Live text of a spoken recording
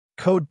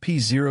Code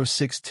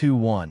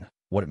P0621,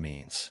 what it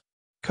means.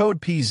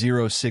 Code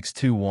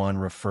P0621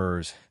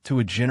 refers to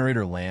a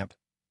generator lamp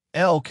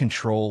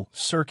control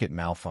circuit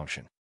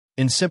malfunction.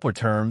 In simpler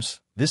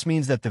terms, this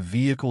means that the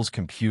vehicle's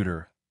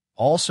computer,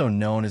 also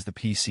known as the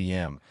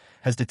PCM,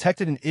 has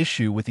detected an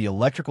issue with the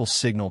electrical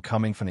signal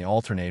coming from the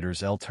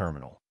alternator's L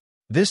terminal.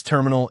 This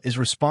terminal is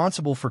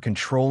responsible for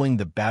controlling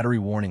the battery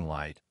warning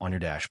light on your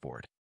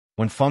dashboard.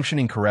 When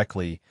functioning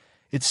correctly,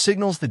 it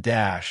signals the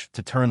dash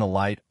to turn the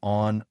light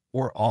on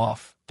or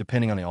off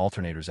depending on the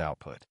alternator's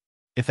output.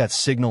 If that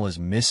signal is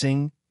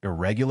missing,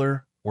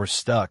 irregular, or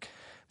stuck,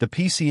 the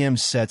PCM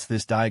sets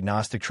this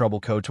diagnostic trouble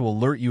code to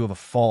alert you of a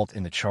fault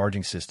in the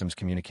charging system's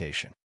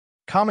communication.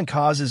 Common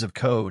causes of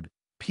code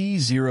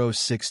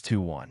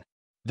P0621.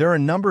 There are a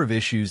number of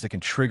issues that can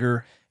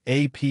trigger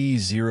a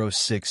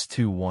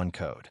P0621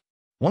 code.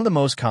 One of the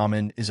most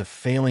common is a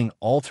failing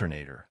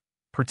alternator,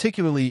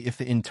 particularly if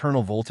the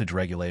internal voltage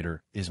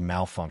regulator is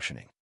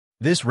malfunctioning.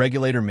 This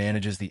regulator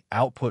manages the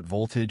output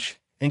voltage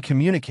and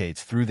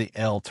communicates through the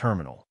L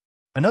terminal.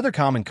 Another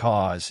common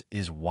cause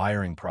is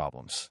wiring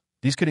problems.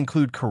 These could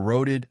include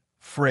corroded,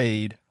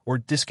 frayed, or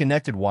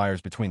disconnected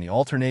wires between the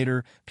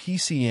alternator,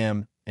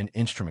 PCM, and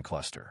instrument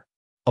cluster.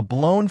 A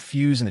blown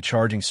fuse in the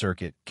charging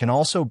circuit can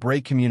also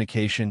break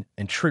communication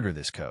and trigger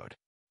this code.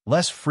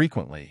 Less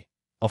frequently,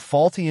 a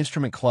faulty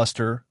instrument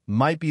cluster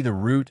might be the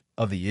root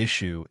of the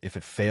issue if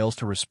it fails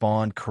to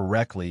respond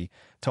correctly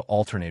to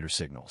alternator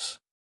signals.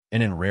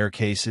 And in rare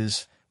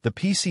cases, the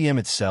PCM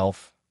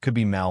itself could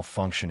be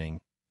malfunctioning,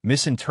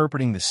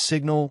 misinterpreting the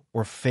signal,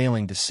 or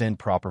failing to send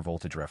proper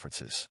voltage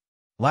references.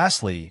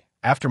 Lastly,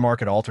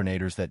 aftermarket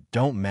alternators that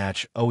don't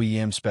match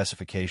OEM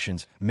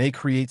specifications may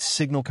create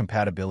signal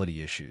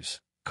compatibility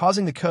issues,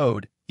 causing the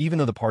code even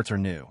though the parts are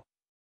new.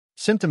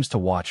 Symptoms to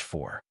watch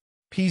for.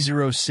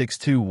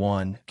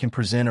 P0621 can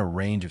present a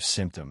range of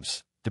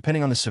symptoms,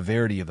 depending on the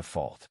severity of the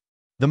fault.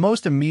 The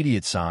most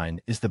immediate sign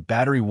is the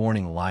battery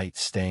warning light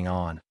staying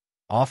on,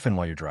 often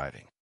while you're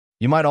driving.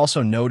 You might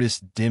also notice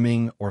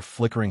dimming or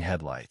flickering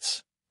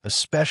headlights,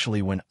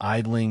 especially when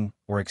idling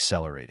or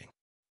accelerating.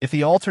 If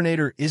the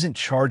alternator isn't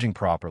charging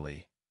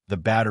properly, the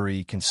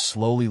battery can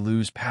slowly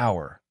lose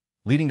power,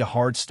 leading to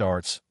hard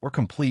starts or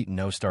complete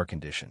no-start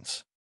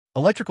conditions.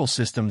 Electrical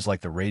systems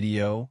like the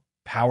radio,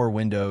 power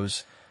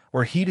windows,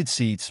 or heated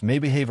seats may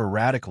behave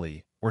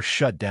erratically or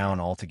shut down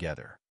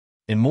altogether.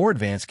 In more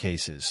advanced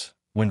cases,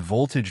 when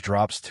voltage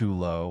drops too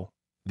low,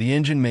 the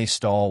engine may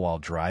stall while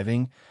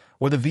driving,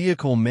 or the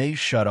vehicle may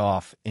shut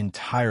off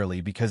entirely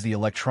because the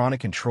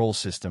electronic control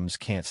systems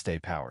can't stay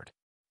powered.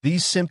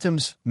 These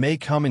symptoms may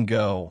come and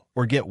go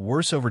or get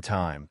worse over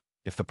time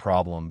if the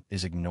problem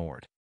is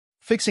ignored.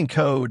 Fixing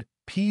code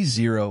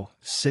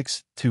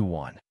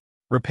P0621.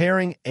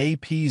 Repairing a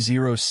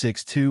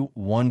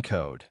P0621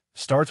 code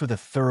starts with a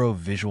thorough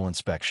visual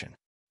inspection.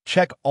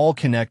 Check all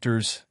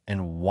connectors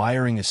and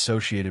wiring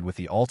associated with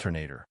the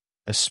alternator,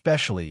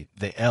 especially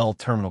the L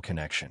terminal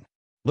connection.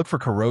 Look for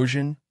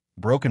corrosion,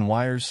 broken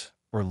wires,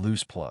 or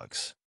loose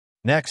plugs.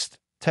 Next,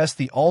 test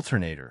the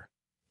alternator,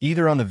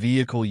 either on the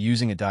vehicle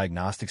using a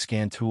diagnostic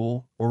scan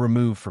tool or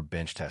remove for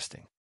bench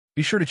testing.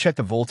 Be sure to check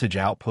the voltage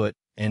output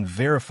and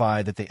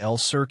verify that the L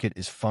circuit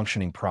is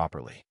functioning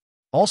properly.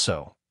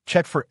 Also,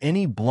 check for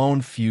any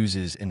blown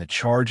fuses in the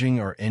charging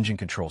or engine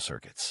control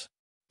circuits.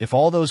 If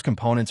all those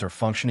components are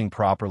functioning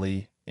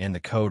properly and the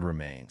code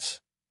remains,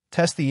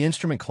 test the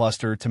instrument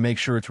cluster to make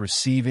sure it's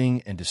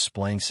receiving and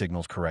displaying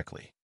signals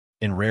correctly.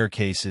 In rare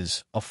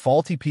cases, a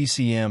faulty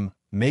PCM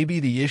may be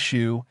the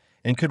issue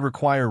and could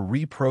require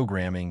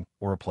reprogramming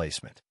or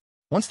replacement.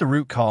 Once the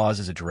root cause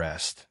is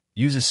addressed,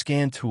 use a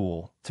scan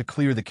tool to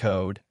clear the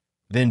code,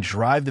 then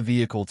drive the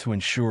vehicle to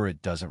ensure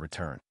it doesn't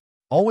return.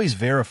 Always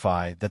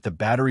verify that the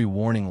battery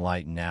warning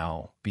light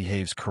now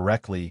behaves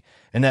correctly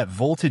and that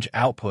voltage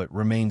output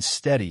remains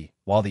steady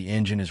while the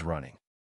engine is running.